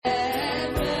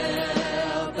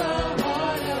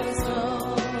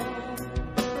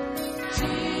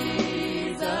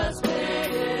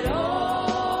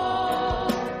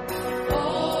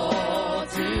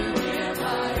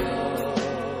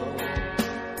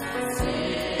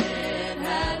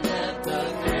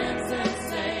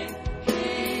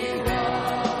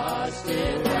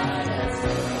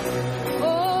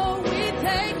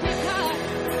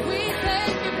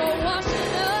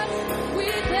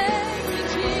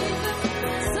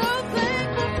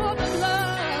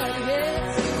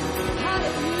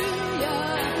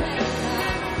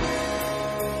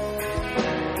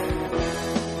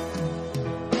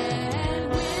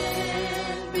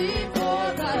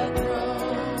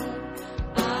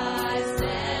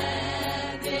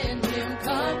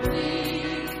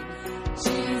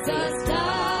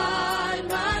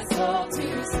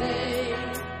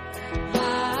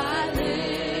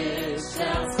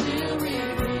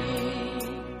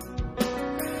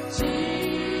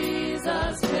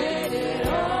Jesus paid it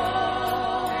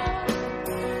all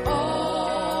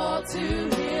to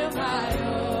Him I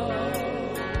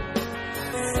owe.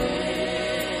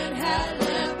 Sin had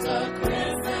left a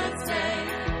crimson stain,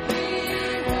 He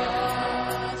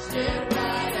washed it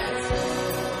white as snow.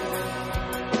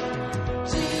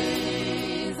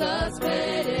 Jesus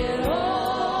paid it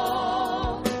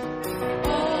all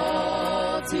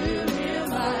to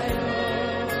Him I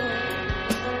owe.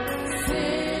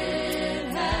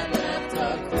 Sin had left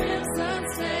a crimson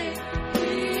stain,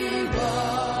 He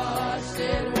washed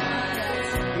it white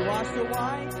as snow. He washed it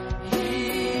white.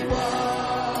 He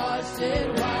washed it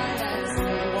white as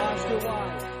snow. He washed it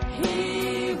white.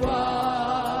 He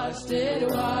washed it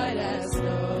white as snow.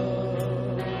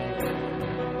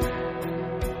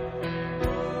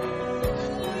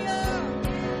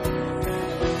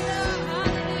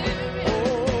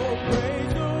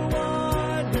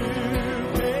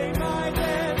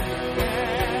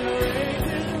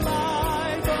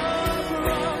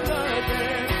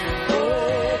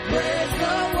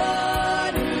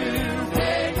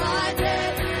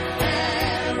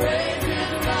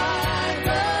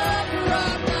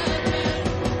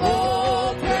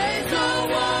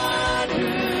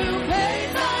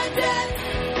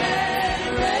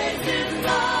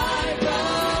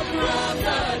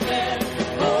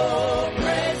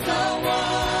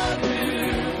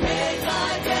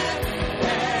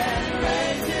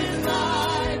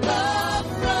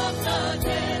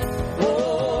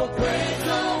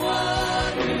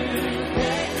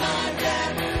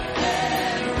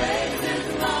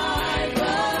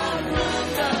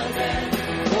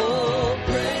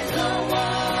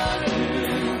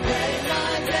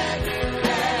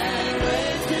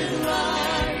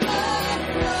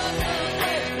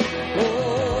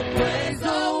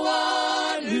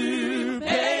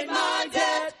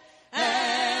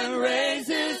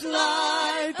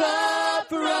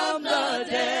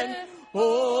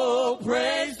 Oh,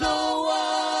 praise the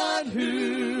one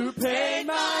who paid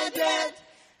my debt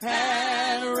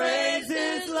and raised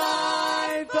his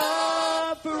life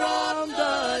up from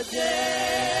the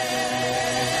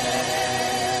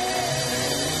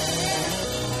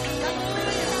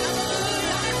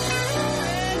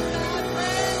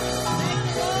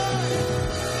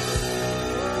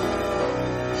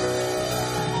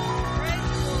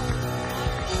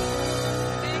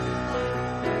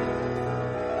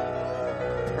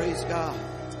Praise God.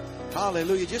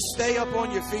 Hallelujah. Just stay up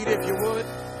on your feet if you would.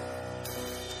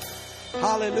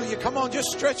 Hallelujah. Come on,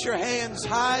 just stretch your hands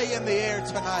high in the air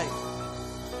tonight.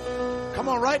 Come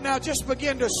on, right now, just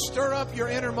begin to stir up your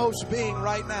innermost being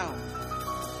right now.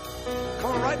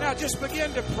 Come on, right now, just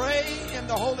begin to pray in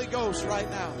the Holy Ghost right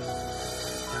now.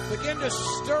 Begin to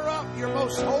stir up your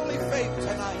most holy faith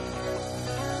tonight.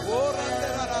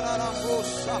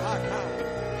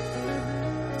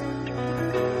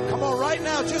 Come on, right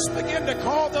now, just begin to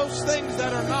call those things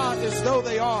that are not as though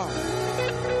they are.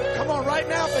 Come on, right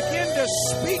now, begin to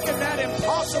speak in that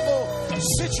impossible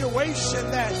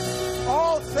situation that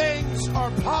all things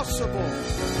are possible.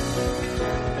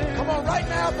 Come on, right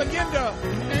now, begin to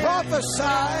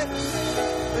prophesy.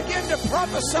 Begin to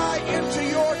prophesy into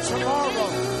your tomorrow.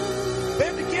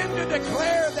 Then begin to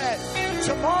declare that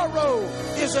tomorrow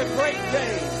is a great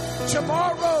day.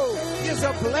 Tomorrow is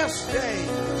a blessed day.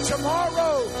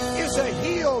 Tomorrow is a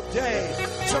healed day.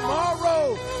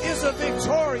 Tomorrow is a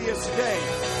victorious day.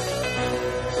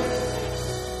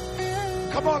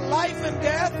 Come on, life and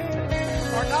death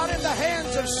are not in the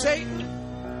hands of Satan.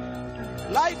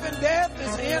 Life and death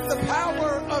is in the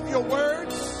power of your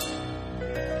words.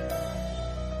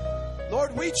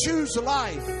 Lord, we choose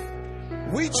life.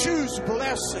 We choose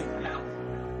blessing.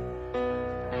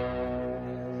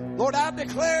 Lord, I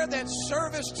declare that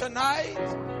service tonight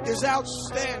is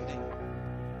outstanding.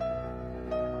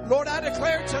 Lord, I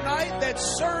declare tonight that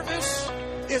service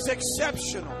is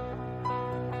exceptional.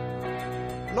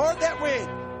 Lord, that we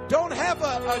don't have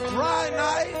a dry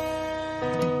night.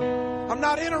 I'm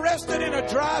not interested in a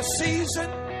dry season.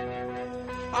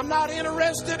 I'm not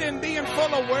interested in being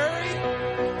full of worry.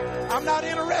 I'm not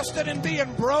interested in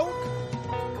being broke.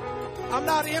 I'm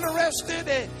not interested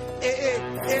in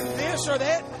this or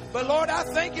that. But Lord, I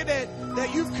thank you that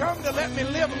you've come to let me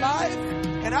live life,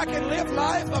 and I can live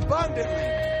life abundantly.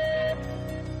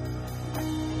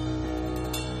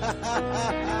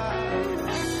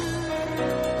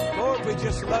 Lord, we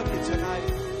just love you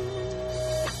tonight.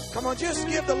 Come on, just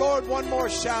give the Lord one more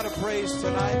shout of praise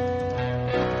tonight.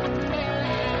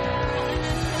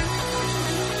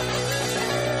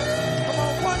 Come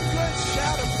on, one good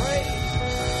shout of praise.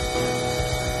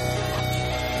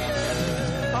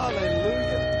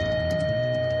 Hallelujah.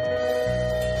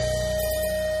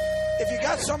 If you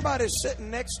got somebody sitting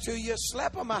next to you,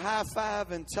 slap them a high five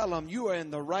and tell them you are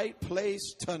in the right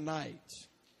place tonight.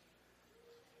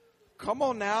 Come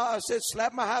on now. I said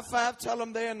slap them a high five, tell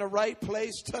them they're in the right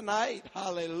place tonight.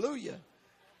 Hallelujah.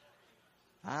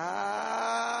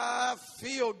 I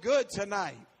feel good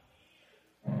tonight.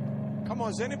 Come on,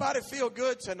 does anybody feel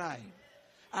good tonight?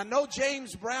 I know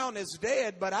James Brown is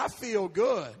dead, but I feel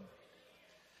good.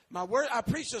 I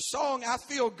preached a song, I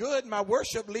feel good. My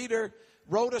worship leader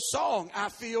wrote a song, I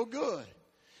feel good.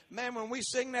 Man, when we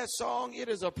sing that song, it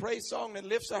is a praise song that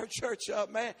lifts our church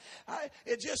up, man.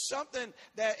 It's just something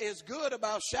that is good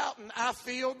about shouting, I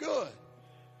feel good.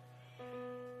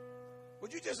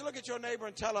 Would you just look at your neighbor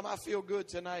and tell him, I feel good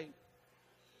tonight?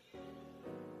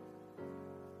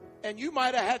 And you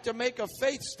might have had to make a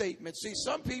faith statement. See,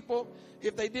 some people,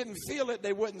 if they didn't feel it,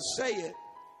 they wouldn't say it.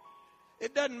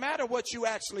 It doesn't matter what you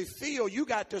actually feel. You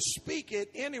got to speak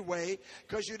it anyway,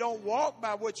 because you don't walk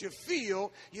by what you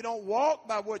feel. You don't walk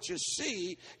by what you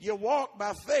see. You walk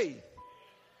by faith.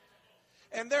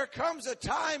 And there comes a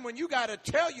time when you got to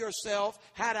tell yourself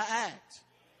how to act.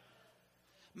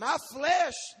 My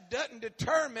flesh doesn't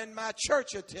determine my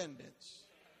church attendance.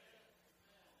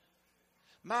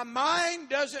 My mind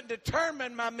doesn't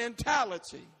determine my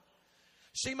mentality.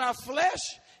 See, my flesh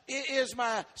is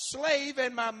my slave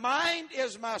and my mind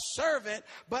is my servant,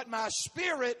 but my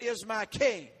spirit is my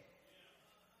king.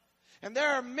 And there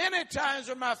are many times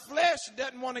when my flesh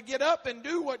doesn't want to get up and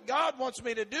do what God wants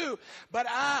me to do, but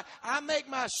I make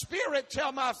my spirit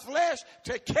tell my flesh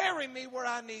to carry me where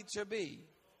I need to be.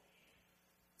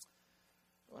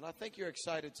 Well, I think you're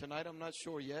excited tonight. I'm not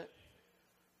sure yet.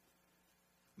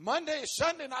 Monday,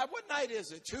 Sunday night. What night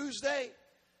is it? Tuesday?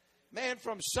 Man,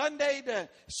 from Sunday to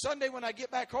Sunday when I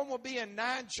get back home, we'll be in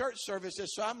 9 church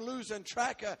services. So I'm losing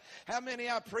track of how many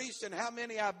I preached and how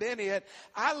many I've been in.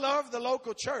 I love the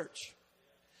local church.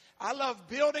 I love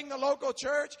building the local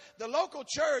church. The local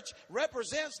church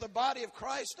represents the body of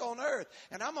Christ on earth.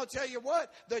 And I'm going to tell you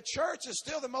what, the church is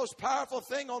still the most powerful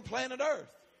thing on planet earth.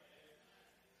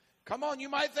 Come on, you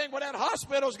might think, well, that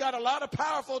hospital's got a lot of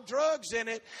powerful drugs in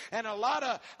it and a lot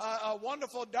of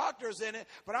wonderful doctors in it.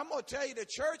 But I'm going to tell you, the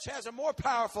church has a more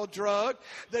powerful drug.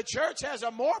 The church has a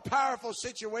more powerful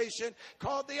situation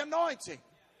called the anointing.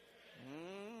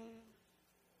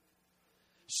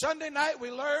 Sunday night,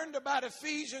 we learned about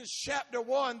Ephesians chapter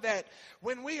 1, that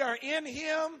when we are in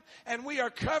Him and we are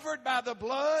covered by the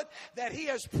blood, that He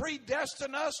has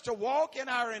predestined us to walk in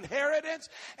our inheritance.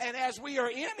 And as we are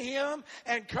in Him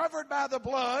and covered by the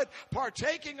blood,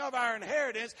 partaking of our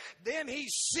inheritance, then He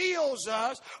seals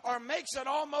us, or makes it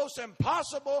almost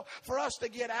impossible for us to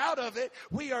get out of it.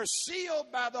 We are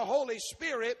sealed by the Holy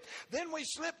Spirit. Then we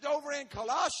slipped over in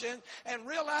Colossians and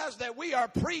realized that we are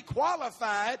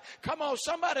pre-qualified. Come on,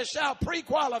 somebody shout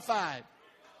pre-qualified.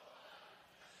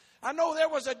 I know there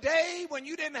was a day when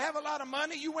you didn't have a lot of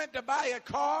money. You went to buy a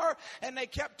car and they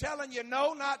kept telling you,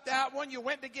 no, not that one. You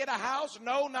went to get a house.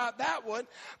 No, not that one.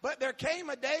 But there came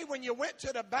a day when you went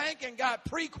to the bank and got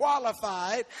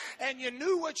pre-qualified and you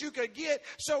knew what you could get.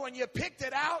 So when you picked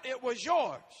it out, it was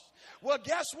yours. Well,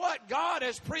 guess what? God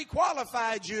has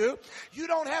pre-qualified you. You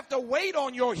don't have to wait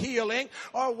on your healing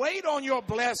or wait on your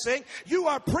blessing. You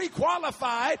are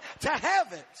pre-qualified to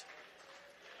have it.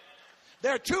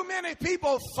 There are too many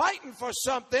people fighting for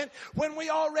something when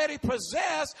we already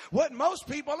possess what most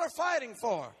people are fighting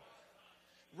for.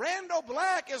 Randall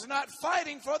Black is not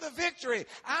fighting for the victory.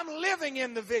 I'm living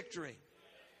in the victory.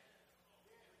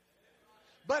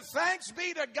 But thanks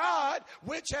be to God,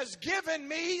 which has given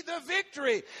me the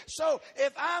victory. So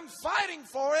if I'm fighting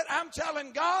for it, I'm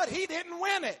telling God He didn't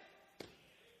win it.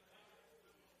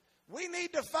 We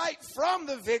need to fight from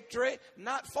the victory,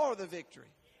 not for the victory.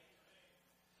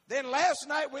 Then last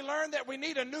night we learned that we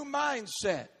need a new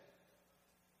mindset.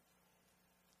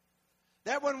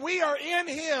 That when we are in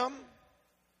Him,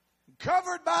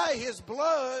 covered by His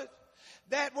blood,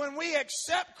 that when we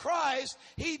accept Christ,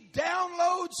 He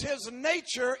downloads His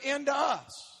nature into us.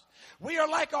 We are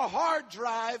like a hard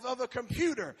drive of a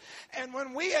computer. And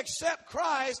when we accept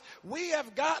Christ, we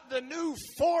have got the new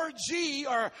 4G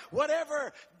or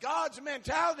whatever God's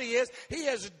mentality is. He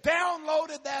has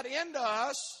downloaded that into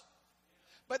us.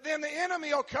 But then the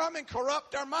enemy will come and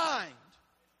corrupt our mind.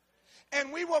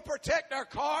 And we will protect our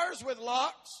cars with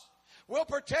locks. We'll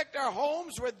protect our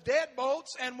homes with deadbolts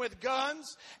and with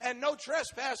guns and no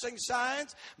trespassing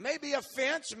signs, maybe a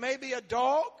fence, maybe a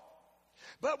dog.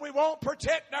 But we won't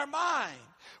protect our mind.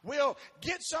 We'll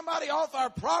get somebody off our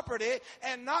property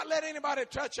and not let anybody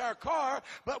touch our car,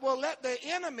 but we'll let the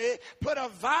enemy put a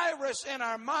virus in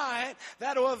our mind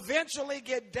that will eventually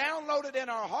get downloaded in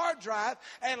our hard drive.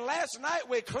 And last night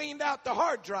we cleaned out the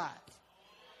hard drive.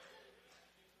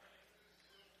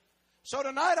 So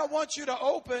tonight I want you to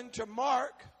open to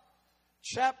Mark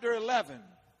chapter 11.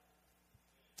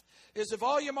 Is the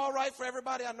volume all right for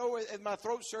everybody? I know in my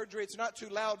throat surgery it's not too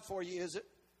loud for you, is it?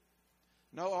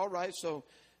 No, all right. So,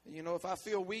 if I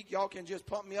feel weak, y'all can just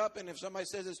pump me up. And if somebody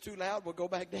says it's too loud, we'll go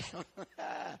back down.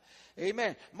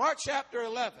 Amen. Mark chapter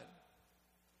 11.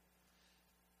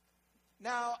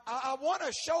 Now, I want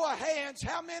to show of hands,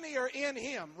 how many are in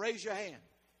Him? Raise your hand.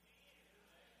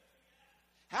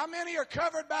 How many are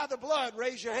covered by the blood?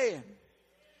 Raise your hand.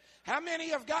 How many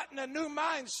have gotten a new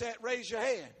mindset? Raise your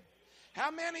hand.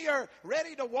 How many are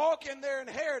ready to walk in their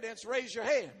inheritance? Raise your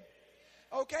hand.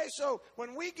 Okay, so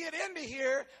when we get into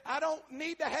here, I don't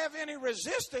need to have any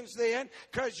resistance then,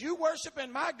 because you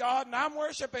worshiping my God and I'm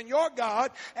worshiping your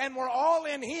God, and we're all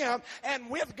in Him, and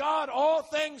with God all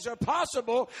things are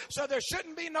possible, so there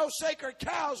shouldn't be no sacred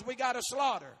cows we got to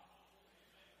slaughter.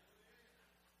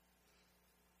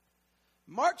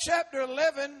 Mark chapter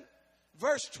 11,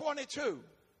 verse 22.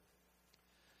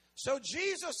 So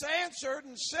Jesus answered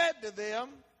and said to them,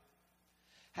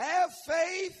 have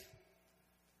faith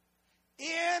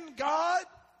in God.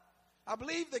 I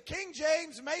believe the King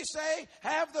James may say,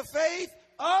 have the faith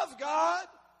of God.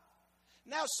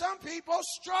 Now, some people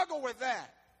struggle with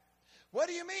that. What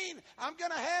do you mean? I'm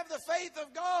going to have the faith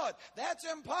of God. That's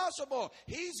impossible.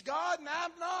 He's God and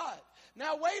I'm not.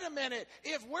 Now, wait a minute.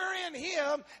 If we're in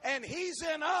Him and He's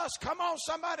in us, come on,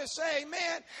 somebody say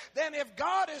amen. Then if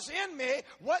God is in me,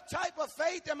 what type of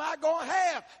faith am I going to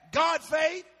have? God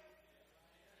faith.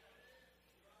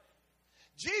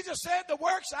 Jesus said, the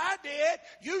works I did,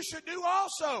 you should do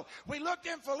also. We looked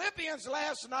in Philippians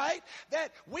last night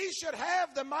that we should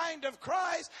have the mind of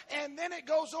Christ, and then it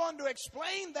goes on to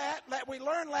explain that we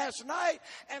learned last night,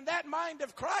 and that mind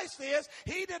of Christ is,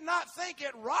 He did not think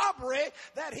it robbery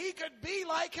that He could be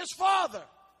like His Father.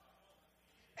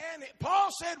 And Paul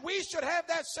said we should have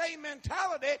that same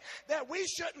mentality, that we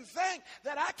shouldn't think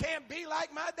that I can't be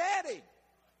like my daddy.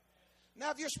 Now,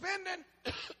 if you're spending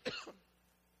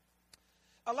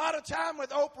a lot of time with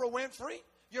Oprah Winfrey,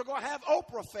 you're going to have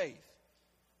Oprah faith.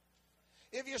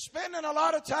 If you're spending a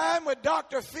lot of time with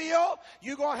Dr. Phil,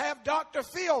 you're going to have Dr.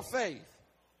 Phil faith.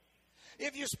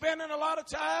 If you're spending a lot of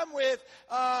time with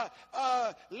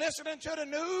listening to the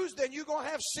news, then you're going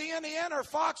to have CNN or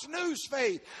Fox News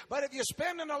faith. But if you're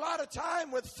spending a lot of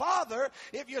time with Father,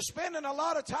 if you're spending a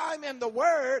lot of time in the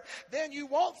Word, then you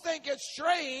won't think it's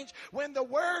strange when the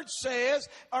Word says,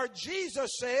 or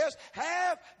Jesus says,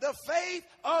 have the faith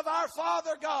of our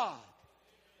Father God.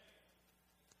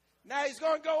 Now he's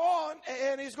going to go on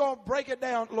and he's going to break it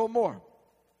down a little more.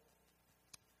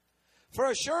 For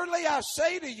assuredly I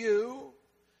say to you,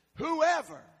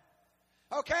 whoever.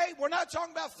 Okay, we're not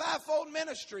talking about fivefold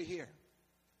ministry here.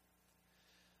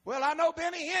 Well, I know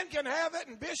Benny Hinn can have it,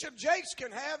 and Bishop Jakes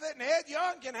can have it, and Ed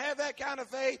Young can have that kind of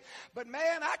faith. But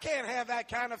man, I can't have that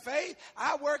kind of faith.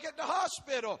 I work at the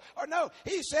hospital. Or no,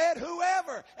 he said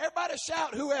whoever. Everybody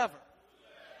shout whoever.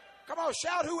 Come on,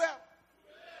 shout whoever.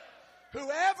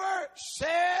 Whoever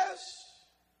says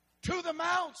to the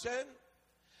mountain,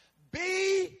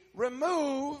 be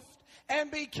removed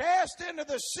and be cast into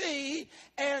the sea,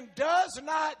 and does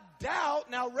not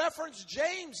doubt. Now reference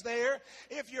James there.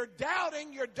 If you're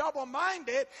doubting, you're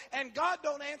double-minded, and God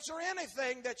don't answer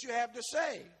anything that you have to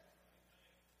say.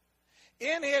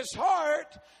 In his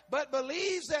heart, but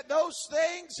believes that those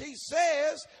things he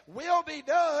says will be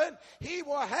done, he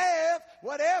will have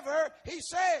whatever he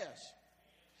says.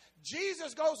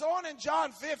 Jesus goes on in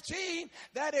John 15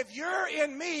 that if you're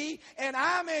in me and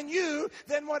I'm in you,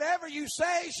 then whatever you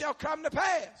say shall come to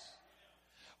pass.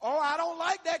 Oh, I don't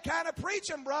like that kind of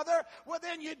preaching, brother. Well,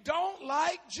 then you don't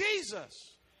like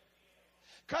Jesus.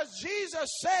 Because Jesus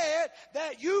said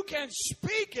that you can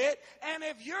speak it, and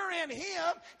if you're in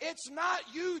Him, it's not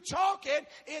you talking,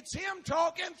 it's Him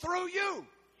talking through you.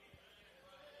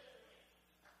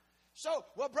 So,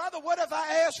 well, brother, what if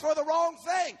I ask for the wrong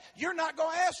thing? You're not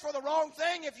going to ask for the wrong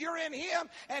thing. If you're in Him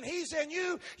and He's in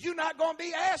you, you're not going to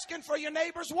be asking for your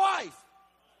neighbor's wife.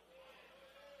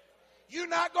 You're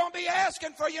not going to be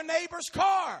asking for your neighbor's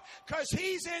car, because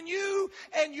He's in you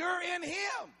and you're in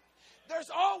Him. There's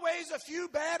always a few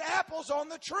bad apples on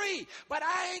the tree, but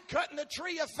I ain't cutting the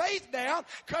tree of faith down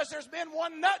because there's been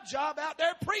one nut job out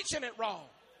there preaching it wrong.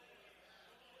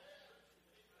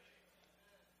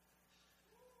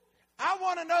 I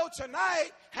want to know tonight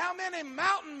how many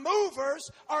mountain movers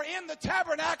are in the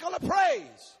tabernacle of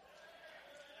praise.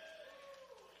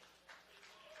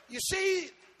 You see,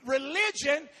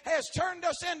 religion has turned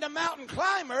us into mountain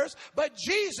climbers, but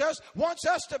Jesus wants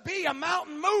us to be a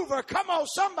mountain mover. Come on,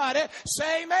 somebody,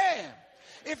 say amen.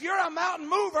 If you're a mountain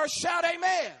mover, shout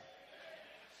amen.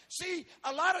 See,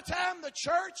 a lot of time the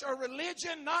church or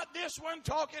religion, not this one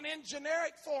talking in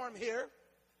generic form here.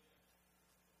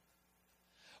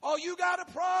 Oh, you got a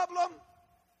problem?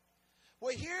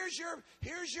 Well, here's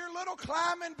your little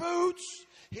climbing boots.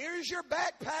 Here's your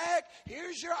backpack.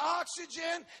 Here's your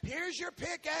oxygen. Here's your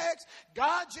pickaxe.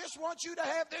 God just wants you to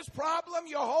have this problem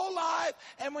your whole life.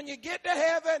 And when you get to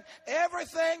heaven,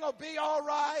 everything will be all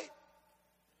right.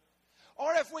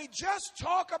 Or if we just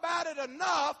talk about it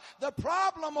enough, the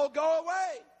problem will go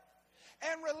away.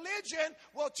 And religion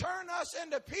will turn us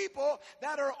into people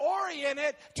that are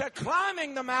oriented to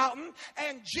climbing the mountain.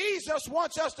 And Jesus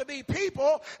wants us to be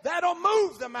people that'll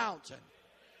move the mountain.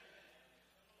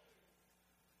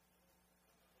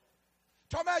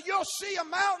 Talking about you'll see a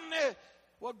mountain.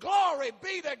 Well, glory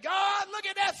be to God. Look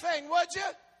at that thing, would you?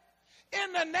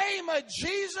 In the name of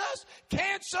Jesus,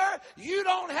 cancer, you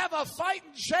don't have a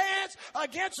fighting chance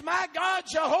against my God,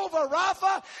 Jehovah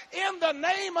Rapha. In the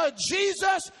name of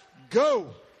Jesus, go.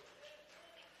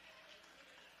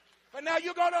 But now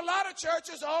you go to a lot of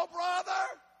churches, oh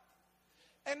brother,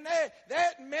 and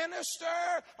that minister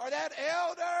or that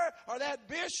elder or that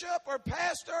bishop or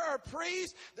pastor or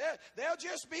priest, they'll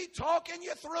just be talking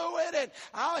you through it, and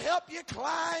I'll help you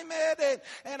climb it,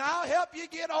 and I'll help you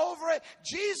get over it.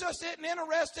 Jesus isn't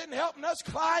interested in helping us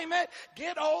climb it,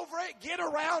 get over it, get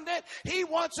around it. He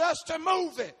wants us to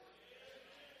move it.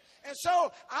 And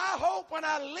so I hope when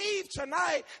I leave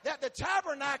tonight that the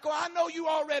tabernacle, I know you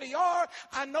already are.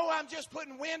 I know I'm just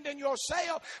putting wind in your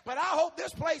sail, but I hope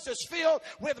this place is filled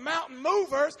with mountain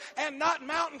movers and not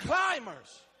mountain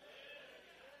climbers.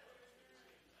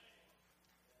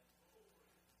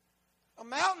 A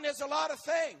mountain is a lot of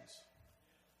things.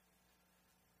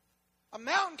 A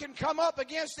mountain can come up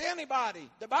against anybody.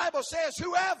 The Bible says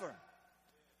whoever.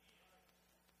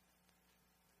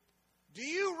 Do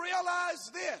you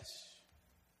realize this?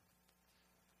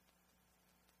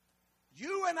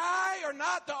 You and I are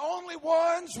not the only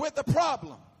ones with the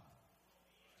problem.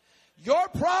 Your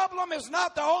problem is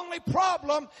not the only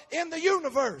problem in the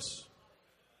universe.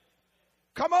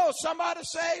 Come on, somebody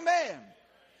say amen.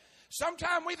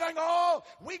 Sometimes we think, oh,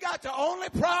 we got the only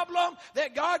problem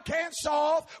that God can't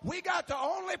solve. We got the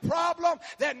only problem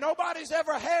that nobody's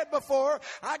ever had before.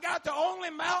 I got the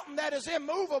only mountain that is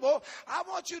immovable. I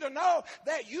want you to know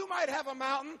that you might have a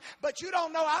mountain, but you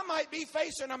don't know I might be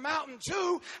facing a mountain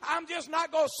too. I'm just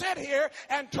not going to sit here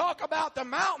and talk about the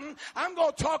mountain. I'm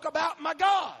going to talk about my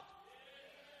God.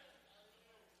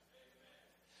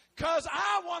 Because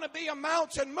I want to be a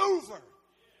mountain mover.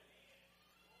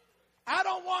 I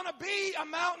don't want to be a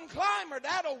mountain climber.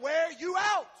 That'll wear you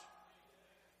out.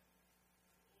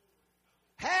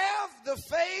 Have the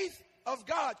faith of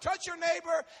God. Touch your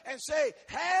neighbor and say,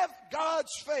 have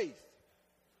God's faith.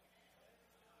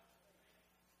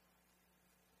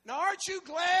 Now, aren't you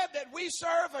glad that we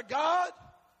serve a God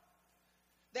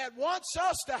that wants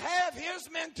us to have His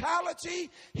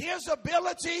mentality, His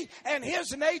ability, and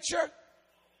His nature?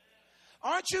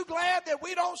 Aren't you glad that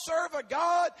we don't serve a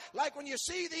God like when you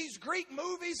see these Greek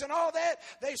movies and all that,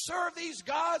 they serve these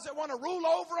gods that want to rule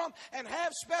over them and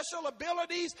have special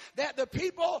abilities that the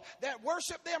people that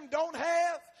worship them don't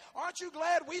have? Aren't you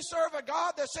glad we serve a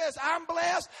God that says, I'm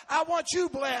blessed, I want you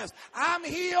blessed. I'm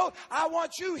healed, I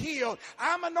want you healed.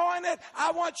 I'm anointed,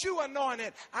 I want you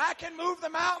anointed. I can move the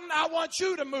mountain, I want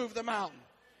you to move the mountain.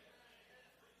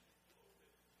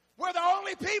 We're the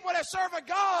only people that serve a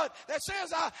God that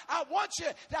says, I want you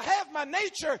to have my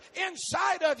nature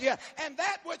inside of you. And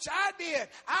that which I did,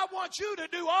 I want you to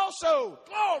do also.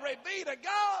 Glory be to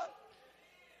God.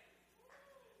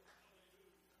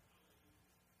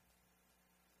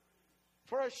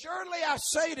 For assuredly I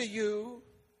say to you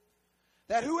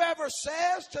that whoever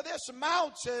says to this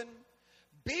mountain,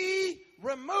 be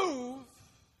removed,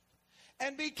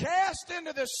 and be cast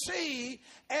into the sea,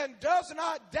 and does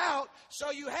not doubt. So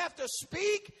you have to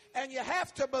speak and you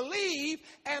have to believe,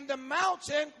 and the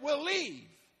mountain will leave.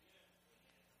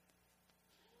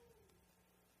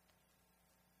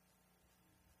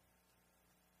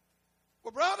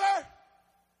 Well, brother,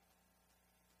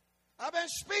 I've been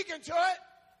speaking to it,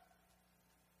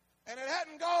 and it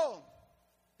hadn't gone.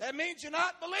 That means you're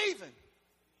not believing.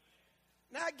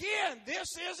 Now again, this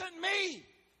isn't me.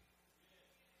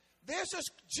 This is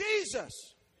Jesus.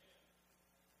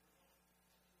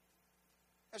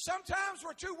 And sometimes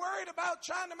we're too worried about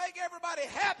trying to make everybody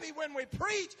happy when we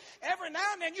preach. Every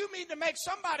now and then you need to make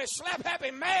somebody slap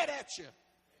happy mad at you.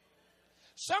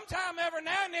 Sometime every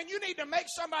now and then you need to make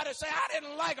somebody say, I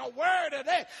didn't like a word of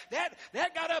that.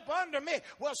 That got up under me.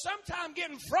 Well, sometimes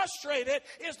getting frustrated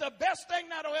is the best thing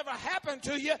that'll ever happen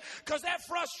to you, because that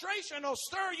frustration will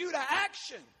stir you to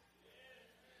action.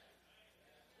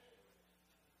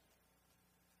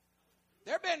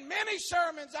 There have been many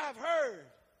sermons I've heard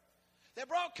that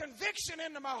brought conviction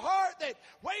into my heart that,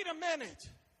 wait a minute,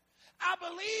 I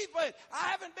believe, but I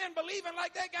haven't been believing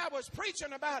like that guy was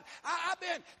preaching about. I've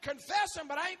been confessing,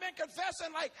 but I ain't been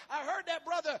confessing like I heard that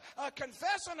brother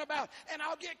confessing about. And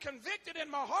I'll get convicted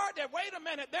in my heart that, wait a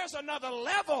minute, there's another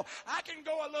level. I can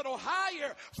go a little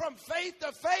higher from faith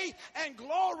to faith and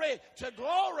glory to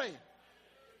glory.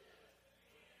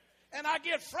 And I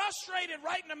get frustrated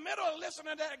right in the middle of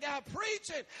listening to that guy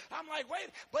preaching. I'm like, wait,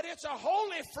 but it's a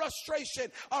holy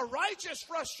frustration, a righteous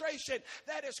frustration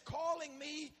that is calling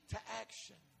me to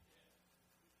action.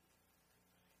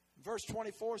 Verse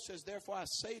 24 says, therefore I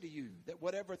say to you that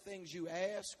whatever things you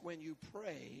ask when you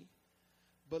pray,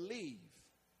 believe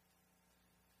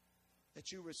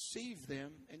that you receive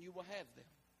them and you will have them.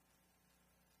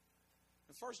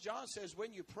 And 1 John says,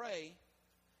 when you pray,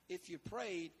 if you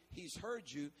prayed, he's heard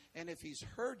you. And if he's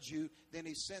heard you, then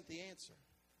he sent the answer.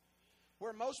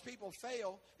 Where most people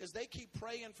fail is they keep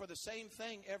praying for the same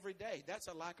thing every day. That's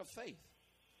a lack of faith.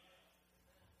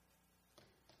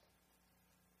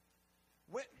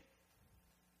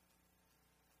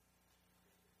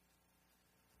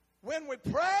 When we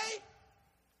pray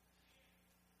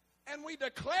and we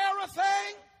declare a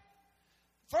thing,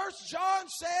 1 John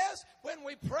says when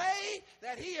we pray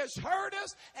that he has heard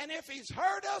us, and if he's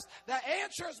heard us, the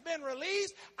answer has been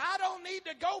released. I don't need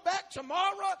to go back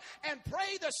tomorrow and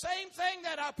pray the same thing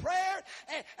that I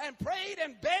prayed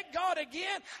and beg God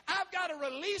again. I've got to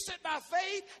release it by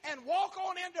faith and walk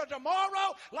on into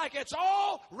tomorrow like it's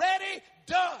already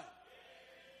done.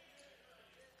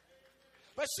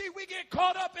 But see, we get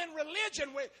caught up in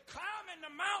religion. We're climbing the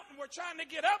mountain. We're trying to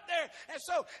get up there. And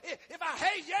so if I,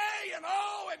 hey, yay, and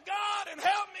oh, and God, and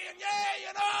help me, and yay,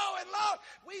 and oh, and Lord,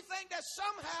 we think that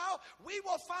somehow we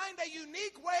will find a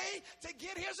unique way to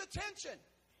get his attention.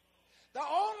 The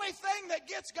only thing that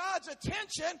gets God's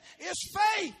attention is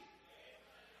faith.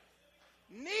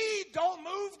 Need don't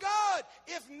move God.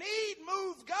 If need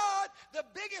moved God, the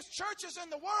biggest churches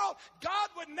in the world, God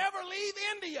would never leave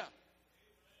India.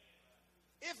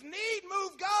 If need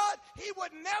moved God, he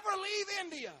would never leave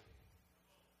India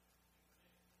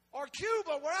or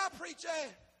Cuba, where I preach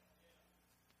at.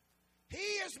 He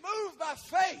is moved by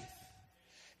faith.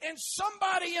 And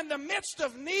somebody in the midst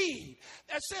of need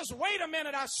that says, wait a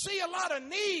minute, I see a lot of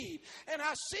need, and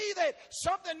I see that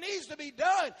something needs to be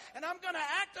done, and I'm going to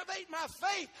activate my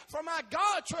faith for my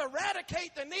God to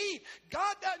eradicate the need.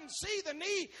 God doesn't see the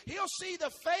need. He'll see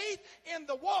the faith in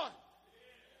the one.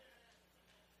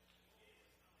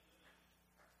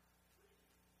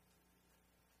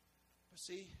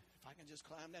 See, if I can just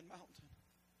climb that mountain,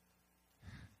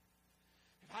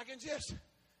 if I can just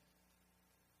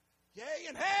yay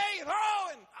and hey and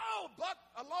oh, but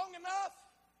long enough,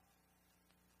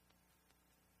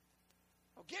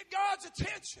 I'll get God's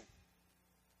attention.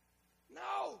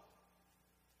 No.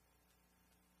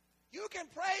 You can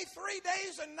pray 3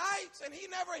 days and nights and he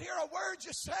never hear a word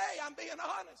you say. I'm being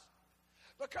honest.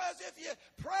 Because if you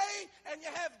pray and you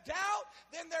have doubt,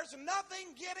 then there's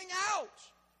nothing getting out.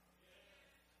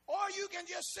 Or you can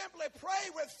just simply pray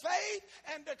with faith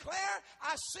and declare,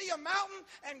 I see a mountain,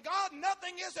 and God,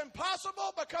 nothing is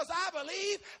impossible because I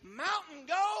believe. Mountain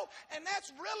go, and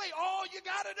that's really all you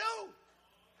got to do.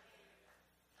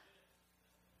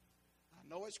 I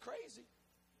know it's crazy.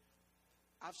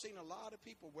 I've seen a lot of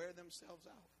people wear themselves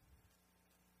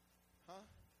out.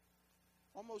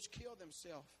 Almost kill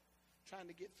themselves trying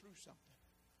to get through something.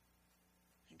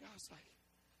 And God's like,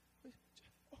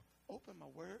 open my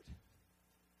word.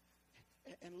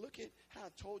 And look at how I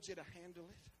told you to handle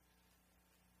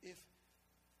it.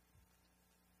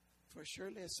 For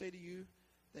surely I say to you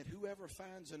that whoever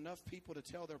finds enough people to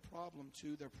tell their problem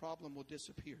to, their problem will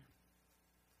disappear.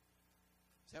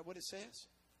 Is that what it says?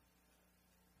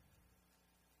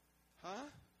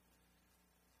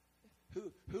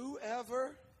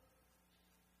 Whoever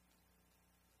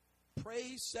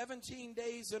prays 17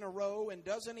 days in a row and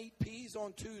doesn't eat peas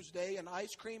on Tuesday and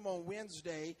ice cream on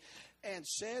Wednesday and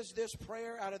says this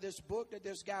prayer out of this book that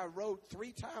this guy wrote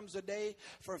 3 times a day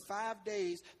for 5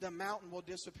 days, the mountain will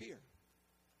disappear.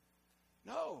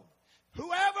 No.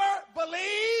 Whoever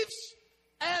believes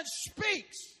and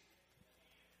speaks.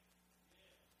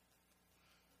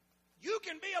 You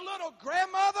can be a little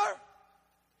grandmother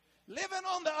living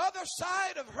on the other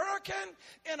side of Hurricane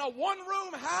in a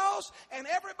one-room house, and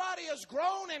everybody is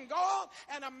grown and gone,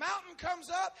 and a mountain comes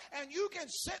up, and you can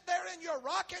sit there in your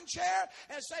rocking chair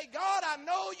and say, God, I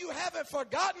know you haven't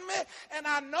forgotten me, and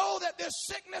I know that this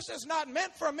sickness is not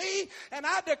meant for me, and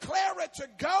I declare it to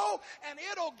go, and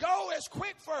it'll go as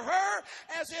quick for her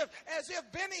as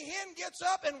if Benny Hinn gets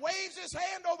up and waves his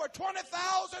hand over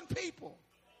 20,000 people.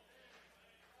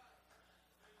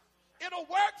 It'll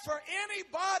work for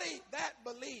anybody that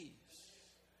believes.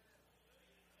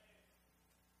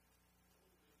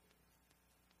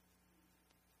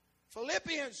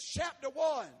 Philippians chapter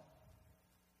 1.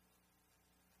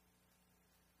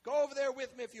 Go over there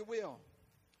with me if you will.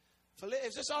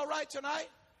 Is this all right tonight?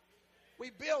 We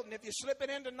building. If you're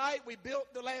slipping in tonight, we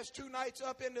built the last 2 nights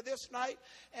up into this night.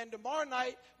 And tomorrow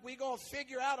night, we're going to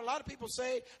figure out. A lot of people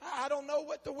say, I don't know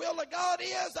what the will of God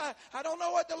is. I don't know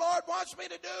what the Lord wants me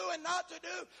to do and not to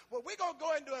do. Well, we're going to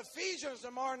go into Ephesians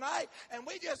tomorrow night, and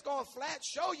we just going to flat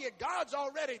show you God's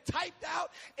already typed out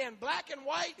in black and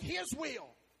white His will.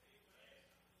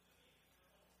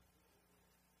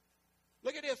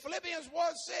 Look at this, Philippians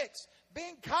 1:6.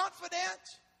 Being confident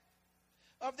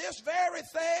of this very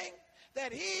thing,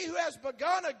 that he who has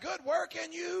begun a good work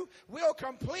in you will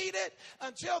complete it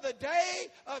until the day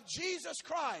of Jesus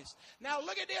Christ. Now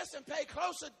look at this and pay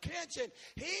close attention.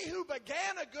 He who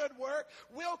began a good work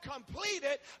will complete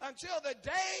it until the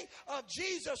day of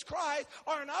Jesus Christ,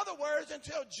 or in other words,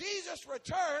 until Jesus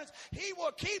returns, he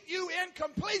will keep you in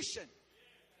completion.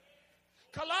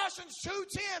 Colossians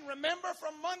 2:10, remember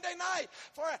from Monday night,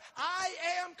 for I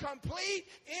am complete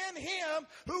in him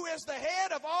who is the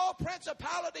head of all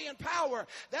principality and power.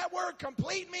 That word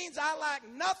complete means I lack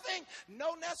nothing,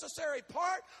 no necessary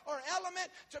part or element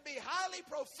to be highly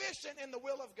proficient in the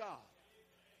will of God.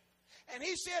 And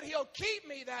he said he'll keep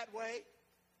me that way.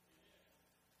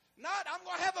 Not I'm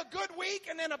going to have a good week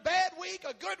and then a bad week,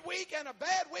 a good week and a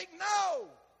bad week. No.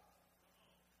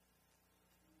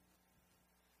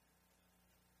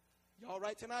 You all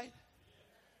right tonight?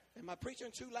 Am I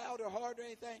preaching too loud or hard or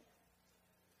anything?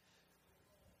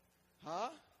 Huh?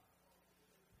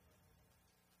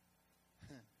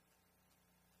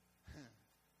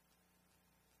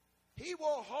 He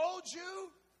will hold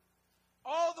you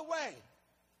all the way.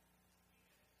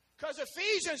 Because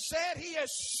Ephesians said he has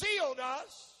sealed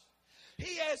us.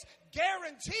 He has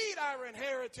guaranteed our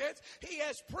inheritance. He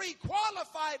has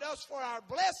pre-qualified us for our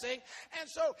blessing. And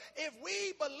so if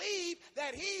we believe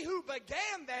that he who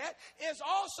began that is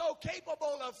also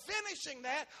capable of finishing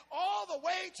that all the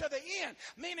way to the end,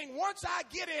 meaning once I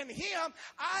get in him,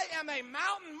 I am a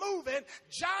mountain moving,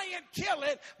 giant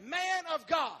killing man of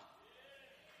God.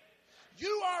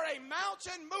 You are a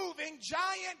mountain moving,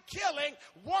 giant killing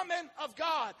woman of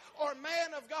God or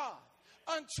man of God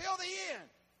until the end.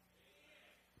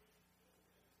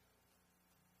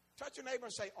 Touch your neighbor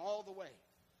and say, all the way.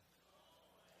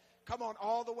 Come on,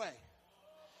 all the way.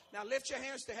 Now lift your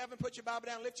hands to heaven. Put your Bible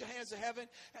down. Lift your hands to heaven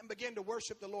and begin to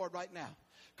worship the Lord right now.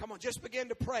 Come on, just begin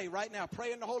to pray right now.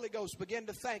 Pray in the Holy Ghost. Begin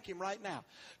to thank him right now.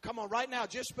 Come on, right now.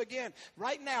 Just begin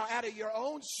right now out of your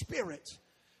own spirit.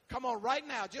 Come on, right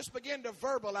now, just begin to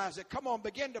verbalize it. Come on,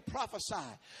 begin to prophesy.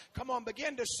 Come on,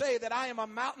 begin to say that I am a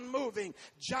mountain moving,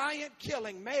 giant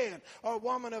killing man or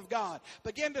woman of God.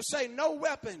 Begin to say, no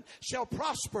weapon shall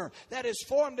prosper that is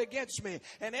formed against me.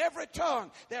 And every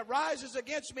tongue that rises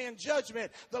against me in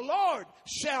judgment, the Lord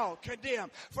shall condemn.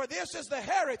 For this is the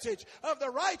heritage of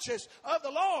the righteous of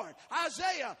the Lord.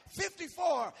 Isaiah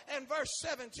 54 and verse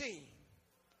 17.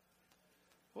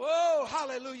 Whoa,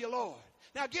 hallelujah, Lord.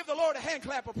 Now give the Lord a hand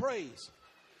clap of praise.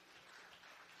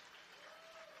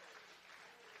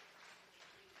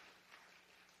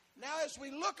 Now as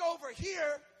we look over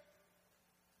here,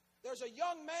 there's a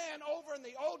young man over in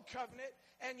the Old Covenant,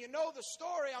 and you know the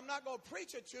story. I'm not going to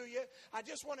preach it to you. I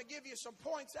just want to give you some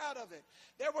points out of it.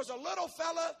 There was a little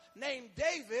fella named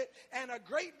David and a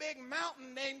great big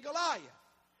mountain named Goliath.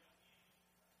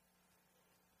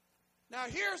 Now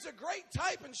here's a great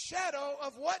type and shadow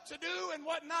of what to do and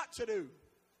what not to do.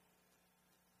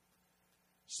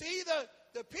 See,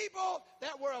 the people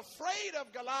that were afraid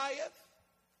of Goliath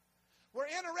were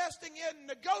interested in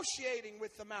negotiating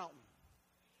with the mountain.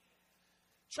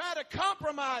 Try to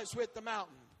compromise with the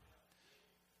mountain.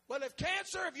 Well, if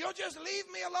you'll just leave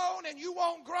me alone and you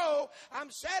won't grow, I'm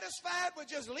satisfied with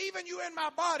just leaving you in my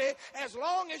body as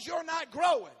long as you're not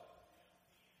growing.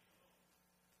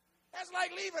 That's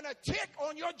like leaving a tick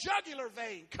on your jugular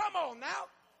vein. Come on now.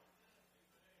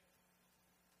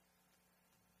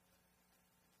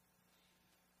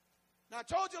 Now, I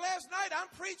told you last night, I'm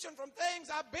preaching from things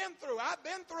I've been through. I've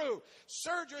been through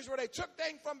surgeries where they took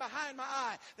things from behind my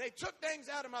eye. They took things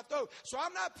out of my throat. So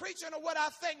I'm not preaching of what I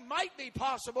think might be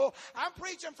possible. I'm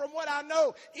preaching from what I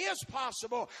know is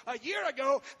possible. A year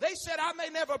ago, they said I may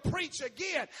never preach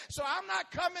again. So I'm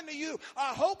not coming to you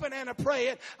hoping and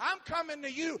praying. I'm coming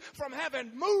to you from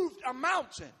having moved a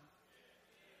mountain.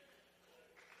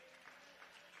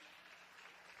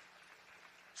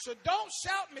 So don't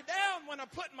shout me down when I'm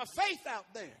putting my faith out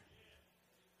there.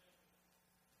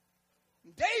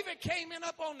 David came in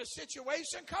up on the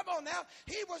situation. Come on now.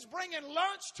 He was bringing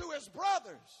lunch to his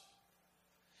brothers.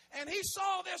 And he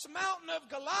saw this mountain of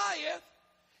Goliath.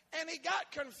 And he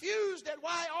got confused at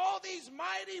why all these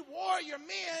mighty warrior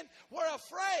men were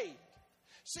afraid.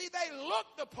 See, they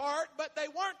looked the part, but they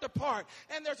weren't the part.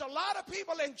 And there's a lot of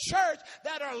people in church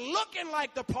that are looking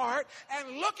like the part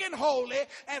and looking holy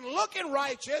and looking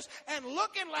righteous and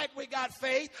looking like we got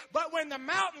faith. But when the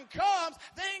mountain comes,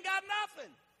 they ain't got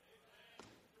nothing.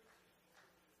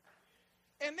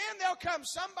 And then there'll come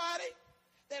somebody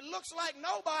that looks like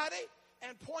nobody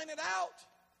and point it out.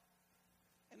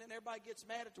 And then everybody gets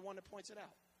mad at the one that points it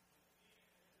out.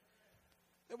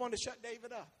 They want to shut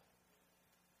David up.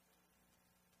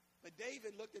 But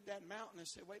David looked at that mountain and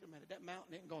said, wait a minute, that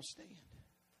mountain ain't going to stand.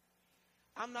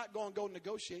 I'm not going to go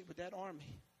negotiate with that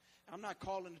army. I'm not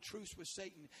calling a truce with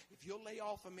Satan. If you'll lay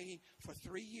off of me for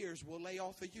 3 years, we'll lay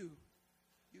off of you.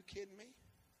 You kidding me?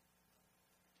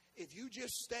 If you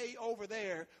just stay over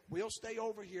there, we'll stay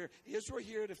over here. Israel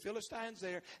here, the Philistines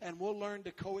there, and we'll learn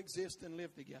to coexist and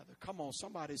live together. Come on,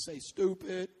 somebody say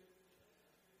stupid.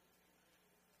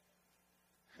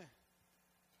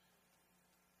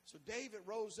 So David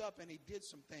rose up and he did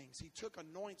some things. He took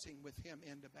anointing with him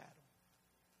into battle.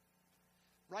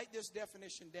 Write this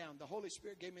definition down. The Holy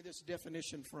Spirit gave me this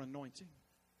definition for anointing.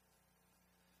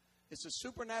 It's a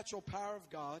supernatural power of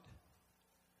God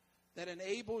that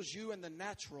enables you in the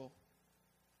natural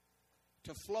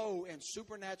to flow in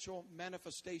supernatural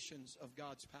manifestations of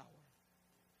God's power.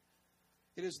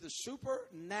 It is the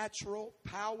supernatural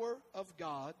power of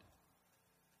God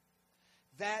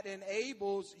that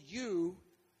enables you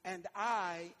and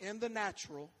I in the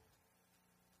natural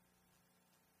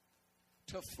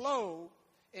to flow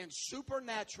in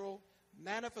supernatural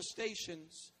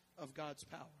manifestations of God's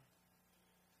power.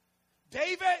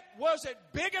 David wasn't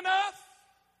big enough.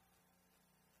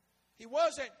 He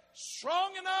wasn't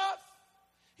strong enough.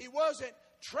 He wasn't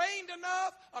trained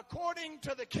enough according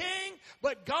to the king,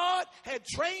 but God had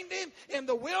trained him in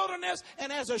the wilderness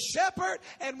and as a shepherd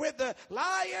and with the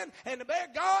lion and the bear.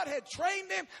 God had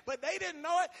trained him, but they didn't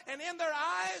know it. And in their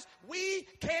eyes, we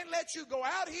can't let you go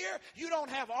out here. You don't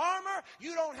have armor.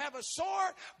 You don't have a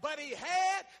sword, but he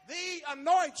had the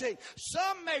anointing.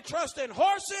 Some may trust in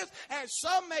horses and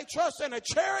some may trust in a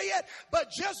chariot,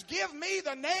 but just give me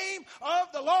the name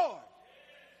of the Lord.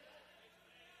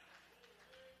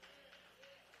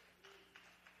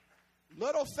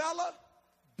 Little fella,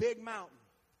 big mountain.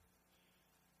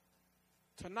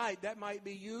 Tonight, that might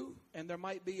be you, and there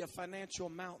might be a financial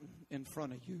mountain in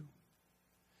front of you.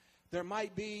 There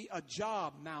might be a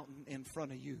job mountain in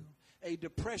front of you, a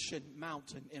depression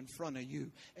mountain in front of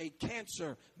you, a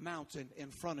cancer mountain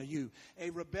in front of you, a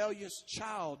rebellious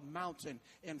child mountain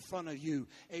in front of you,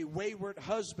 a wayward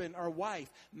husband or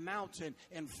wife mountain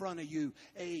in front of you,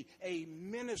 a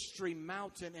ministry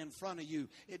mountain in front of you.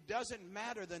 It doesn't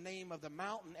matter the name of the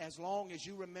mountain as long as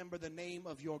you remember the name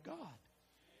of your God.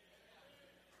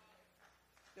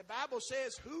 The Bible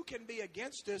says, who can be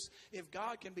against us if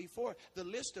God can be for us? The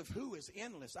list of who is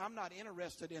endless. I'm not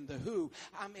interested in the who.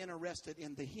 I'm interested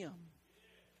in the him.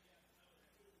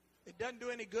 It doesn't do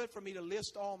any good for me to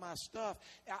list all my stuff.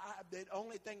 The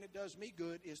only thing that does me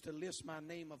good is to list my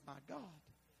name of my God.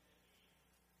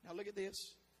 Now look at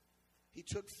this. He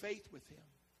took faith with him.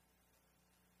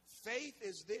 Faith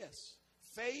is this.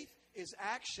 Faith is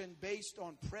action based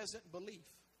on present belief.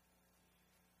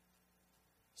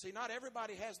 See, not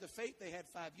everybody has the faith they had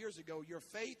 5 years ago. Your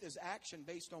faith is action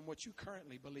based on what you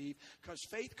currently believe, because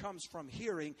faith comes from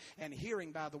hearing, and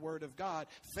hearing by the word of God.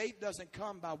 Faith doesn't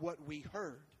come by what we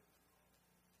heard.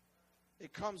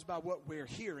 It comes by what we're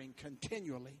hearing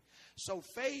continually. So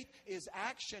faith is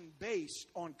action based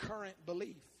on current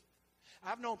belief.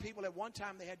 I've known people at one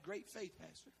time they had great faith,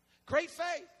 Pastor. Great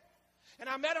faith. And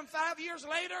I met them 5 years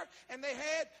later, and they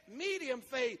had medium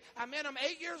faith. I met them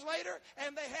 8 years later,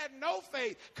 and they had no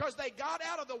faith, because they got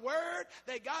out of the Word,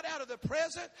 they got out of the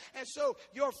present. And so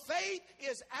your faith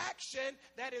is action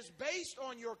that is based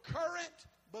on your current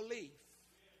belief.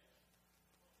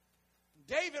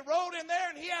 David rode in there,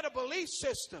 and he had a belief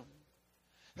system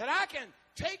that I can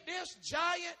take this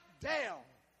giant down.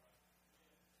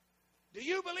 Do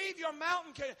you believe your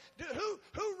mountain can?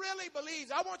 Who really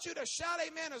believes? I want you to shout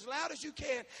amen as loud as you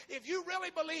can. If you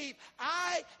really believe,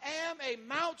 I am a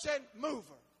mountain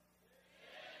mover.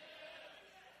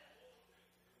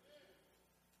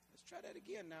 Let's try that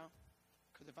again now.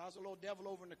 Because if I was a little devil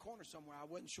over in the corner somewhere, I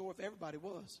wasn't sure if everybody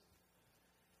was.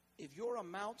 If you're a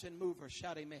mountain mover,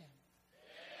 shout amen.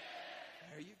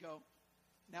 There you go.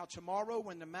 Now tomorrow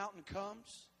when the mountain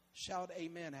comes, shout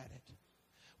amen at it.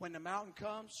 When the mountain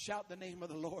comes, shout the name of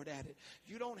the Lord at it.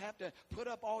 You don't have to put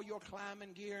up all your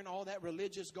climbing gear and all that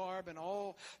religious garb and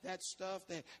all that stuff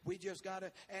that we just got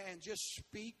to, and just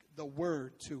speak the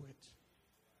word to it.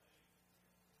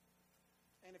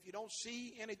 And if you don't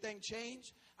see anything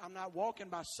change, I'm not walking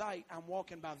by sight, I'm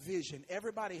walking by vision.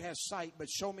 Everybody has sight, but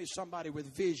show me somebody with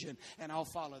vision and I'll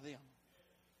follow them.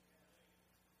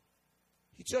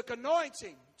 He took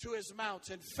anointing to his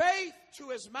mountain, faith to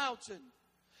his mountain.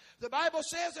 The Bible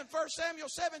says in 1 Samuel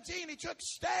 17, he took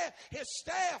his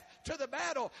staff to the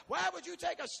battle. Why would you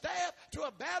take a staff to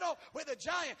a battle with a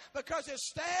giant? Because his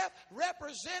staff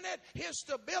represented his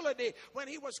stability. When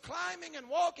he was climbing and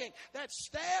walking, that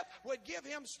staff would give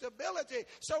him stability.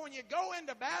 So when you go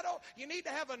into battle, you need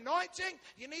to have anointing,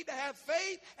 you need to have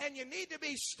faith, and you need to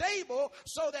be stable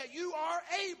so that you are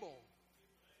able.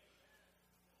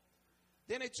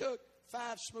 Then he took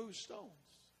 5 smooth stones.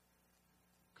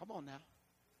 Come on now.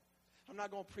 I'm not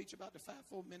going to preach about the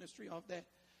fivefold ministry of that.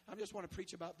 I just want to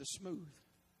preach about the smooth.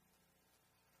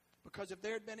 Because if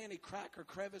there had been any crack or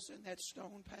crevice in that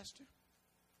stone, Pastor,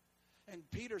 and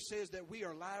Peter says that we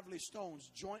are lively stones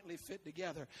jointly fit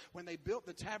together. When they built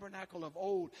the tabernacle of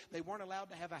old, they weren't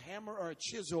allowed to have a hammer or a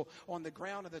chisel on the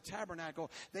ground of the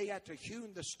tabernacle. They had to hew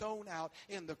the stone out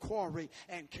in the quarry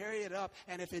and carry it up.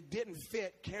 And if it didn't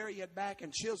fit, carry it back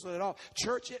and chisel it off.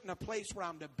 Church isn't a place where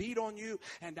I'm to beat on you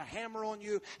and to hammer on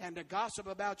you and to gossip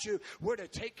about you. We're to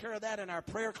take care of that in our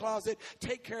prayer closet,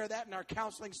 take care of that in our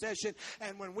counseling session.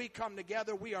 And when we come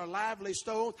together, we are lively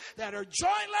stones that are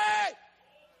jointly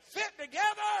fit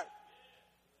together.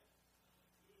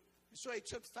 So he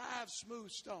took 5 smooth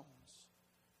stones.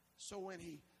 So when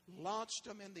he launched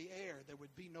them in the air, there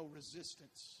would be no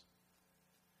resistance.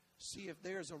 See if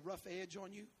there's a rough edge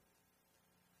on you,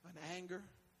 an anger,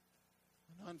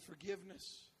 an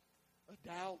unforgiveness, a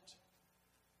doubt.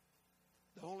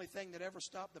 The only thing that ever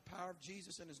stopped the power of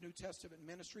Jesus in his New Testament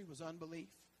ministry was unbelief.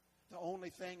 The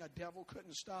only thing a devil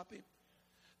couldn't stop him.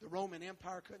 The Roman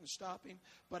Empire couldn't stop him,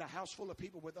 but a house full of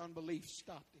people with unbelief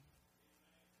stopped him.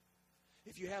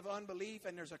 If you have unbelief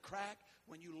and there's a crack,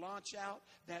 when you launch out,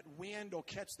 that wind will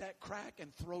catch that crack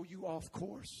and throw you off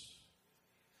course.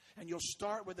 And you'll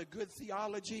start with a good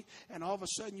theology, and all of a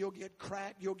sudden you'll get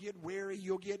cracked, you'll get weary,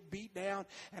 you'll get beat down,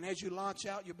 and as you launch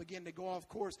out, you'll begin to go off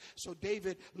course. So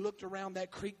David looked around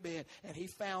that creek bed, and he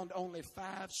found only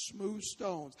 5 smooth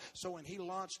stones. So when he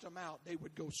launched them out, they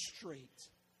would go straight.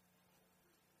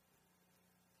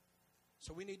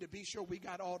 So we need to be sure we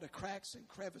got all the cracks and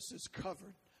crevices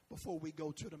covered before we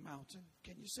go to the mountain.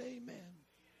 Can you say amen?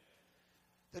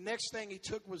 The next thing he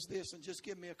took was this, and just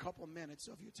give me a couple minutes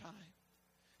of your time.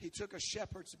 He took a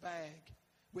shepherd's bag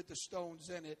with the stones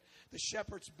in it. The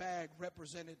shepherd's bag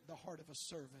represented the heart of a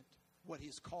servant, what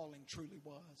his calling truly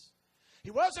was. He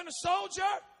wasn't a soldier,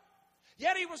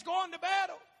 yet he was going to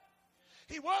battle.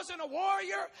 He wasn't a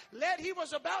warrior, yet he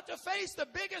was about to face the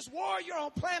biggest warrior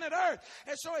on planet Earth.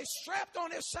 And so he strapped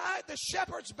on his side the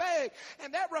shepherd's bag,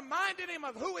 and that reminded him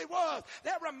of who he was.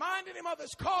 That reminded him of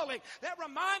his calling. That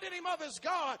reminded him of his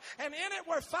God. And in it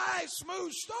were 5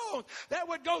 smooth stones that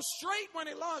would go straight when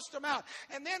he launched them out.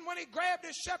 And then when he grabbed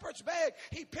his shepherd's bag,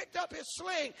 he picked up his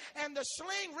sling, and the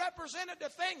sling represented the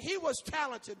thing he was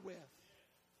talented with.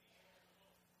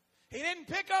 He didn't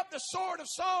pick up the sword of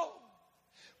Saul.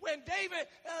 When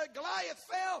Goliath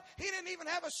fell, he didn't even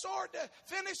have a sword to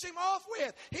finish him off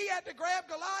with. He had to grab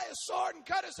Goliath's sword and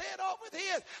cut his head off with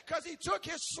his because he took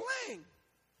his sling.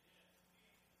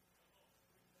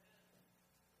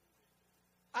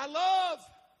 I love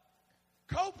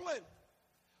Copeland.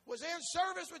 Was in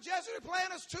service with Jesse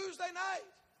Duplantis Tuesday night.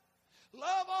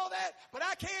 Love all that, but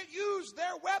I can't use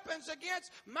their weapons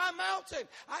against my mountain.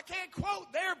 I can't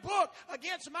quote their book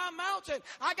against my mountain.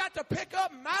 I got to pick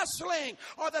up my sling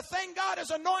or the thing God has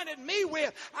anointed me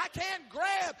with. I can't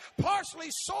grab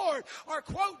Parsley's sword or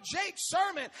quote Jake's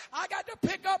sermon. I got to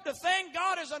pick up the thing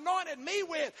God has anointed me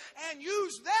with and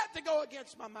use that to go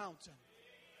against my mountain.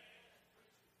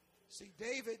 See,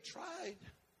 David tried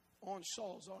on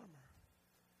Saul's armor,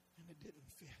 and it didn't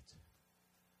fit.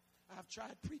 I've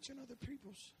tried preaching other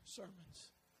people's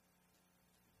sermons.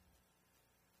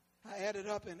 I added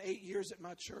up in 8 years at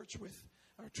my church with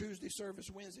Our Tuesday service,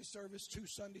 Wednesday service, 2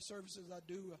 Sunday services I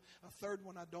do, a third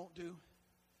one I don't do.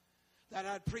 That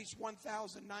I'd preached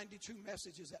 1,092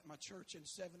 messages at my church in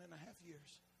 7.5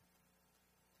 years.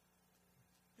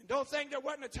 And don't think there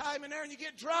wasn't a time in there and you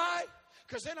get dry,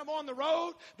 because then I'm on the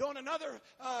road doing another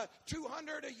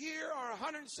 200 a year or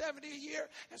 170 a year.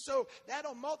 And so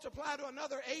that'll multiply to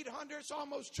another 800. It's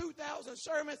almost 2,000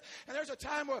 sermons. And there's a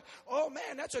time where, oh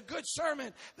man, that's a good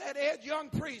sermon that Ed Young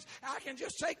preached. I can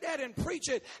just take that and preach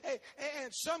it.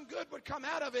 And some good would come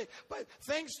out of it. But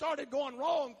things started going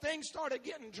wrong. Things started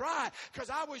getting dry because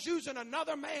I was using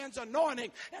another man's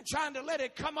anointing and trying to let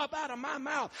it come up out of my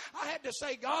mouth. I had to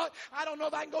say, God, I don't know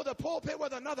if I can go to the pulpit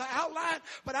with another outline,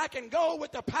 but I can go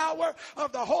with the power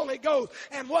of the Holy Ghost.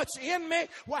 And what's in me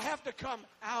will have to come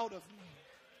out of me.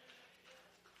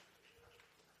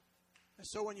 And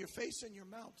so when you're facing your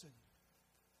mountain,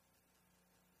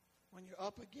 when you're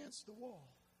up against the wall,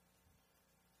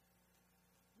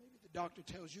 maybe the doctor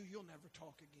tells you you'll never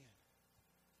talk again.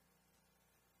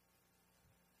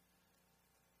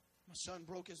 My son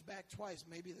broke his back twice.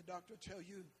 Maybe the doctor will tell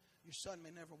you your son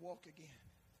may never walk again.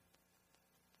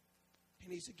 He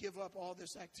needs to give up all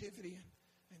this activity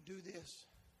and do this.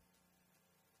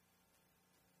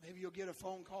 Maybe you'll get a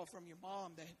phone call from your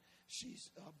mom that she's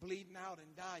bleeding out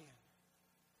and dying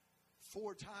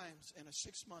 4 times in a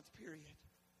 6-month period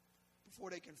before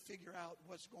they can figure out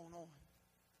what's going on.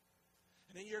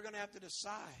 And then you're going to have to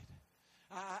decide.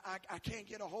 I can't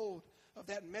get a hold of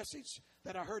that message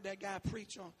that I heard that guy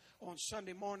preach on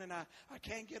Sunday morning. I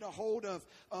can't get a hold of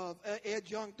Ed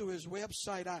Young through his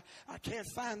website. I can't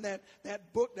find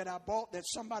that book that I bought that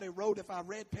somebody wrote. If I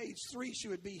read page 3, she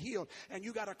would be healed. And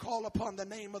you got to call upon the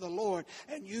name of the Lord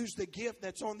and use the gift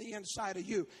that's on the inside of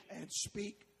you and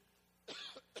speak.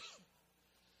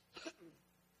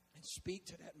 And speak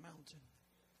to that mountain.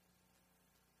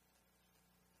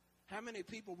 How many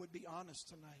people would be honest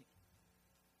tonight?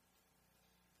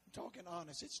 Talking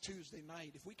honest, it's Tuesday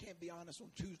night. If we can't be honest on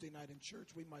Tuesday night in church,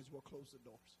 we might as well close the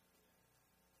doors.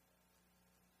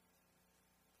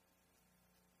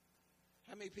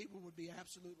 How many people would be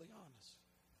absolutely honest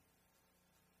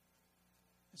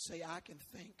and say, I can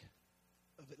think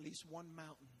of at least one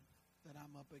mountain that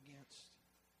I'm up against?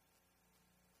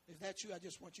 If that's you, I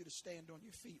just want you to stand on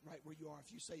your feet right where you are.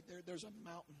 If you say there's a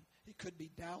mountain, it could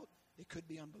be doubt, it could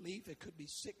be unbelief, it could be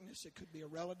sickness, it could be a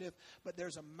relative, but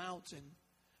there's a mountain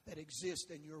that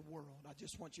exists in your world. I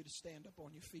just want you to stand up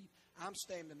on your feet. I'm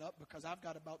standing up because I've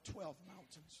got about 12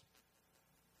 mountains.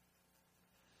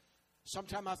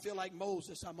 Sometimes I feel like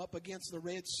Moses. I'm up against the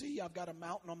Red Sea. I've got a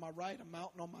mountain on my right, a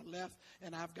mountain on my left,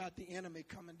 and I've got the enemy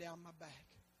coming down my back.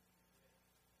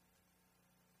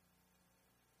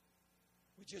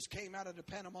 We just came out of the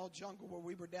Panama jungle where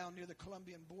we were down near the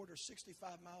Colombian border, 65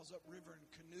 miles upriver in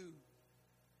a canoe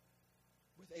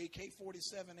with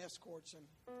AK-47 escorts, and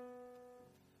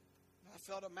I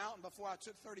felt a mountain before I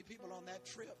took 30 people on that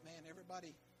trip, man.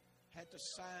 Everybody had to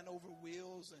sign over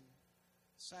wills and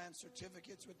sign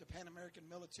certificates with the Pan American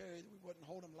military that we wouldn't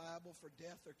hold them liable for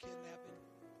death or kidnapping.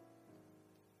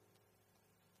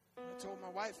 And I told my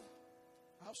wife,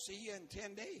 I'll see you in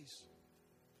 10 days.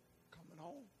 Coming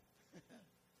home.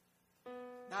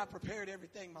 Now I prepared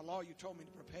everything my lawyer told me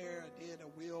to prepare. I did a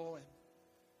will, and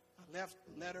I left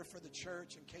a letter for the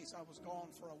church in case I was gone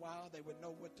for a while. They would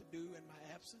know what to do in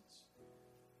my absence.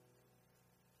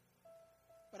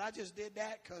 But I just did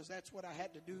that because that's what I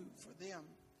had to do for them.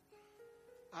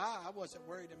 I wasn't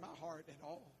worried in my heart at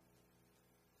all.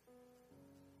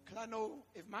 Because I know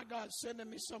if my God's sending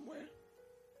me somewhere,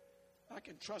 I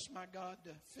can trust my God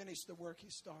to finish the work He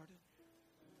started.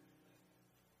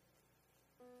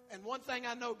 And one thing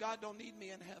I know, God don't need me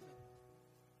in heaven.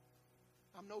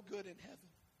 I'm no good in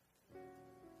heaven.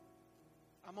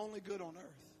 I'm only good on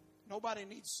earth. Nobody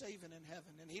needs saving in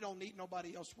heaven, and He don't need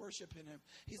nobody else worshiping Him.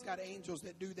 He's got angels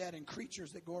that do that and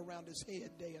creatures that go around His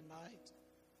head day and night.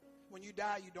 When you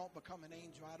die, you don't become an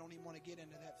angel. I don't even want to get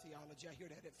into that theology. I hear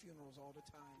that at funerals all the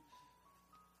time.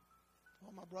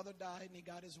 Well, my brother died and he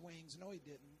got his wings. No, he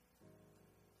didn't.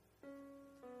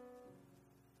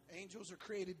 Angels are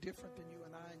created different than you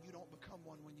and I, and you don't become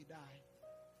one when you die.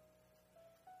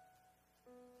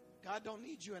 God don't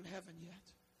need you in heaven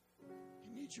yet.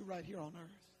 He needs you right here on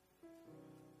earth.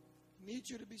 He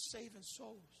needs you to be saving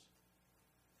souls.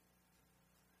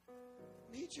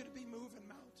 He needs you to be moving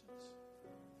mountains.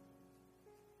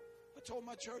 I told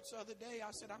my church the other day, I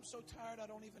said, I'm so tired I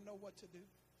don't even know what to do.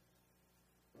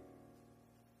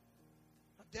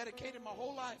 I've dedicated my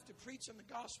whole life to preaching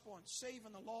the gospel and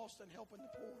saving the lost and helping the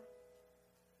poor.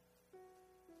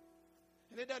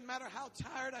 And it doesn't matter how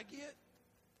tired I get.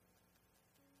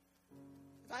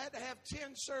 If I had to have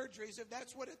 10 surgeries, if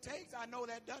that's what it takes, I know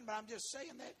that done, but I'm just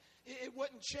saying that it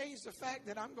wouldn't change the fact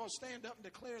that I'm going to stand up and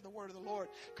declare the word of the Lord,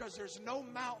 because there's no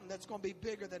mountain that's going to be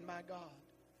bigger than my God.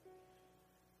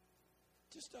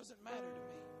 It just doesn't matter to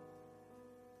me.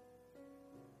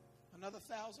 Another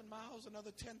 1,000 miles,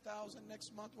 another 10,000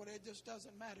 next month, whatever, it just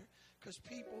doesn't matter, because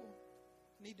people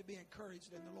need to be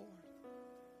encouraged in the Lord.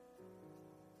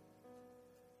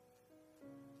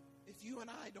 If you and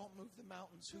I don't move the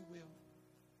mountains, who will?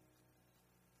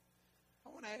 I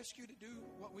want to ask you to do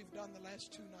what we've done the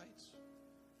last 2 nights.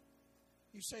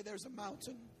 You say there's a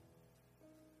mountain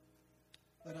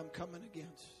that I'm coming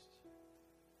against,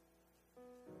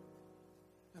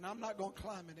 and I'm not going to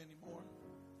climb it anymore.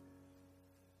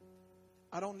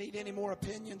 I don't need any more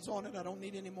opinions on it. I don't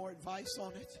need any more advice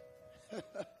on it.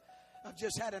 I've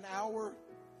just had an hour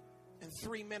and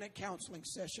 3-minute counseling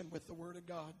session with the Word of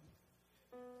God.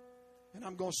 And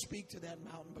I'm going to speak to that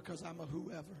mountain because I'm a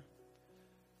whoever.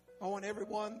 I want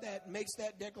everyone that makes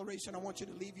that declaration, I want you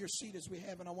to leave your seat as we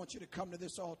have, and I want you to come to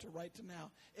this altar right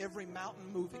now. Every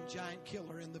mountain-moving giant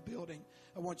killer in the building,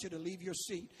 I want you to leave your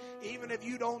seat. Even if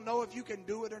you don't know if you can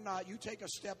do it or not, you take a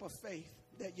step of faith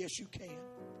that yes, you can.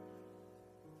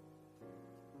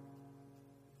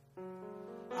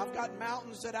 I've got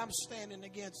mountains that I'm standing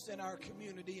against in our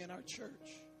community, in our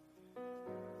church.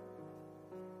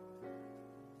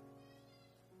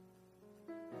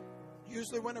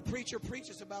 Usually when a preacher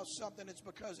preaches about something, it's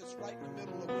because it's right in the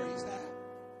middle of where he's at.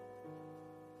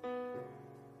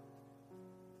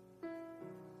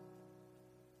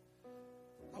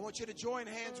 I want you to join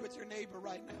hands with your neighbor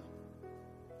right now.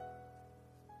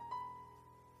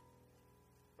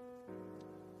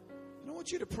 And I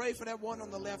want you to pray for that one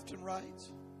on the left and right.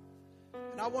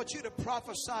 And I want you to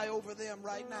prophesy over them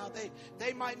right now.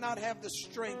 They might not have the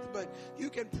strength, but you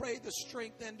can pray the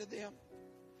strength into them.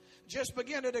 Just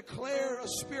begin to declare a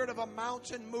spirit of a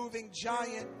mountain-moving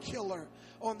giant killer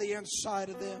on the inside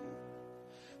of them.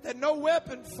 That no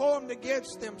weapon formed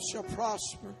against them shall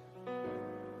prosper.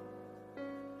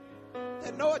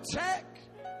 That no attack,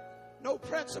 no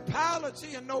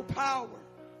principality, and no power,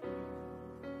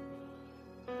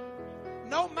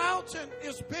 no mountain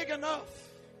is big enough.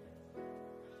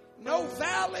 No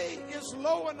valley is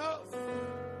low enough.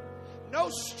 No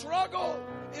struggle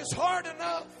is hard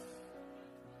enough.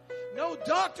 No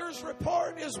doctor's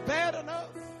report is bad enough.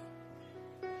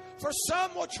 For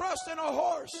some will trust in a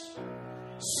horse.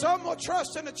 Some will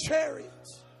trust in a chariot.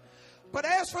 But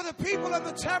as for the people in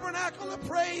the Tabernacle of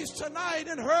Praise tonight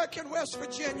in Hurricane, West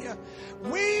Virginia,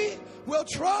 we will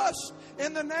trust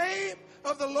in the name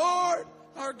of the Lord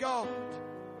our God.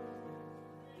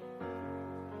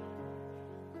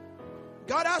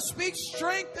 God, I speak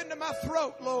strength into my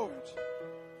throat, Lord.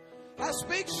 I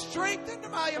speak strength into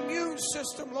my immune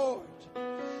system, Lord.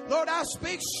 Lord, I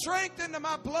speak strength into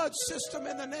my blood system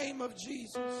in the name of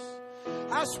Jesus.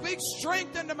 I speak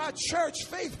strength into my church,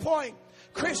 Faith Point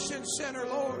Christian Center,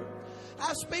 Lord.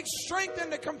 I speak strength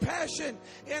into Compassion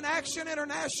in Action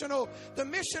International, the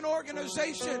mission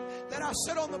organization that I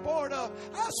sit on the board of.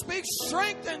 I speak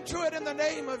strength into it in the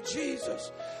name of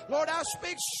Jesus. Lord, I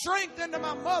speak strength into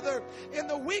my mother in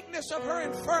the weakness of her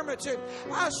infirmity.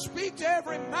 I speak to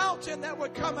every mountain that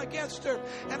would come against her.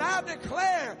 And I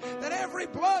declare that every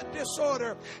blood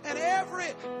disorder and every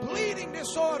bleeding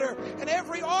disorder and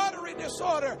every artery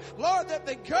disorder, Lord, that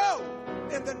they go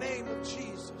in the name of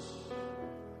Jesus.